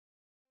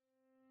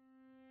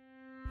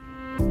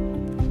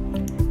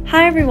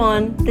Hi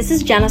everyone, this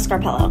is Jenna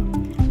Scarpello.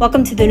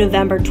 Welcome to the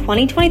November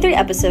 2023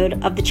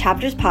 episode of the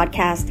Chapters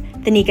podcast,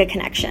 The NECA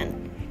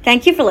Connection.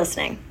 Thank you for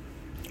listening.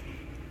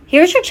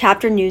 Here's your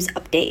chapter news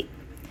update.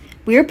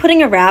 We are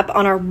putting a wrap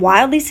on our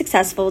wildly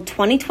successful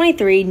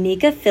 2023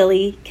 NECA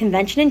Philly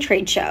Convention and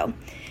Trade Show,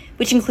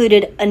 which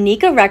included a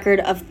NECA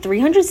record of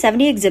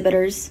 370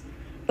 exhibitors,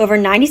 over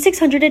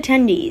 9,600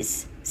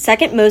 attendees,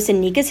 second most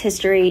in NECA's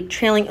history,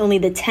 trailing only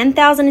the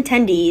 10,000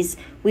 attendees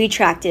we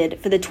attracted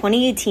for the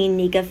 2018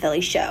 NECA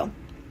Philly show.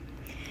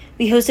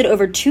 We hosted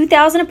over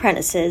 2,000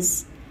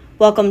 apprentices,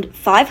 welcomed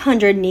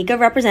 500 NECA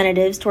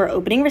representatives to our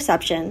opening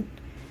reception,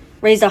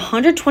 raised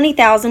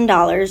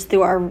 $120,000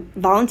 through our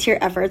volunteer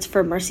efforts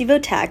for Mercy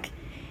Votech,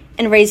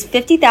 and raised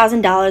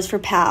 $50,000 for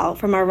PAL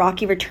from our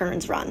Rocky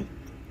Returns run.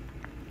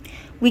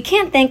 We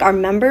can't thank our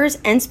members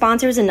and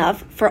sponsors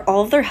enough for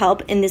all of their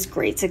help in this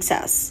great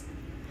success.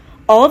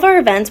 All of our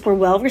events were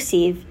well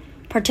received,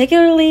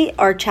 particularly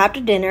our chapter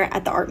dinner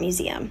at the Art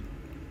Museum.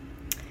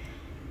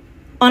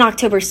 On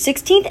October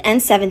 16th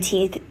and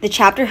 17th, the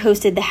chapter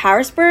hosted the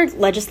Harrisburg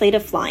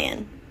Legislative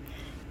Fly-In.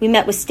 We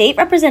met with state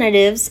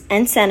representatives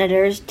and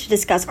senators to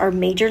discuss our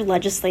major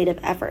legislative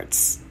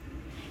efforts.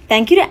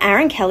 Thank you to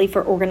Aaron Kelly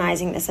for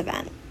organizing this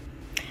event.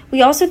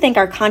 We also thank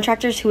our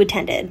contractors who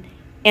attended: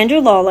 Andrew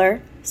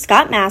Lawler,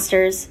 Scott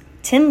Masters,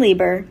 Tim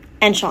Lieber,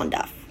 and Sean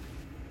Duff.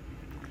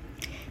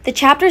 The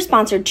chapter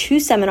sponsored two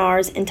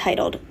seminars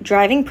entitled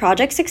Driving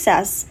Project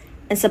Success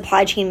and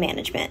Supply Chain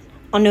Management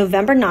on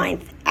November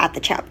 9th at the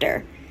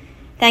chapter.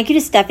 Thank you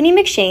to Stephanie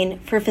McShane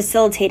for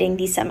facilitating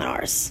these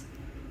seminars.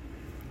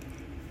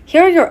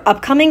 Here are your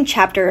upcoming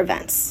chapter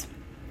events.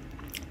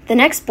 The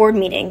next board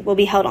meeting will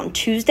be held on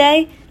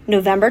Tuesday,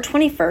 November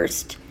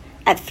 21st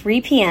at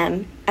 3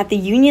 p.m. at the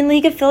Union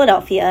League of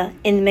Philadelphia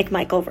in the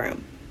McMichael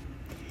Room.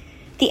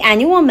 The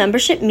annual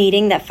membership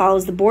meeting that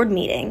follows the board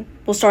meeting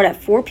will start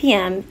at 4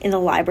 p.m. in the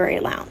library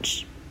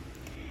lounge.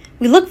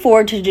 We look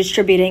forward to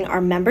distributing our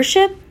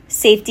membership,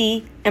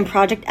 safety, and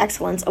project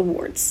excellence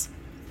awards.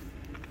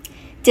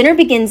 Dinner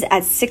begins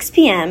at 6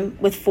 p.m.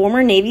 with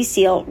former Navy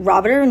SEAL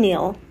Robert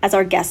O'Neill as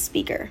our guest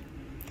speaker.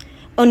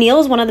 O'Neill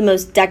is one of the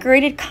most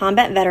decorated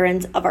combat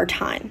veterans of our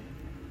time.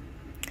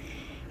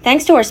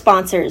 Thanks to our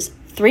sponsors,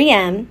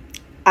 3M,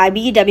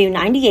 IBEW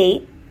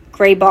 98,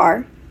 Gray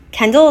Bar,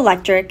 Kendall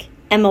Electric,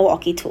 and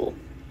Milwaukee Tool.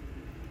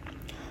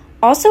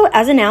 Also,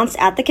 as announced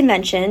at the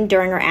convention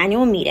during our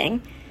annual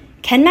meeting,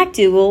 Ken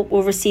McDougall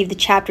will receive the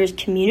chapter's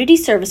Community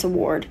Service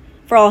Award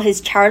for all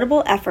his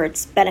charitable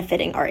efforts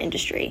benefiting our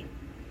industry.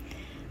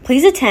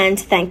 Please attend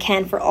to thank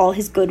Ken for all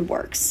his good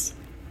works.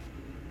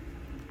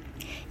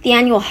 The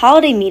annual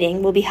holiday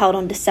meeting will be held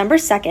on December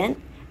 2nd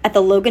at the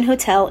Logan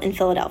Hotel in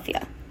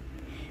Philadelphia.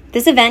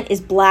 This event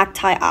is black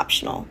tie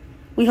optional.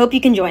 We hope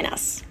you can join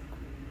us.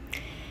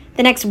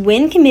 The next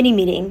WIN committee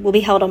meeting will be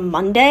held on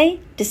Monday,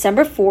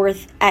 December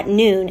 4th at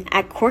noon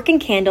at Cork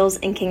and Candles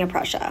in King of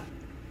Prussia.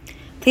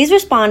 Please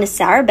respond to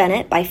Sarah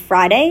Bennett by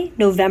Friday,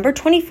 November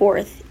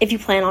 24th if you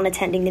plan on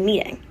attending the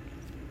meeting.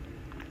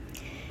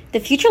 The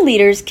Future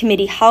Leaders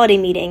Committee holiday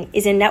meeting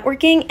is a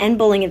networking and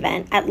bowling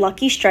event at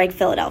Lucky Strike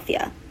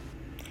Philadelphia.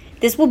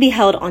 This will be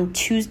held on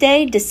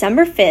Tuesday,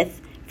 December 5th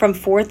from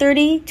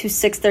 4:30 to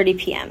 6:30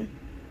 p.m.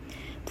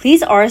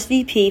 Please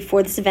RSVP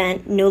for this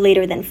event no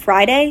later than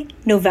Friday,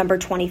 November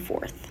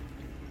 24th.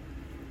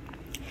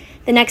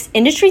 The next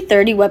Industry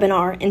 30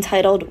 webinar,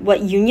 entitled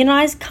What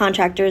Unionized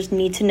Contractors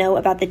Need to Know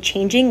About the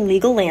Changing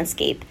Legal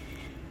Landscape,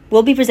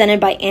 will be presented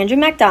by Andrew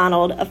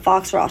McDonald of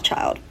Fox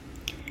Rothschild.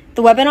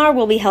 The webinar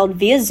will be held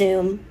via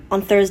Zoom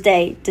on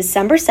Thursday,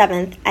 December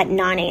 7th at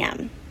 9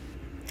 a.m.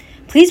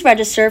 Please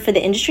register for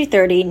the Industry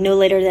 30 no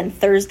later than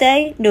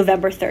Thursday,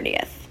 November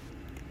 30th.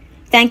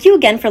 Thank you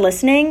again for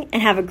listening,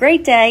 and have a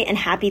great day and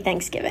happy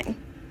Thanksgiving.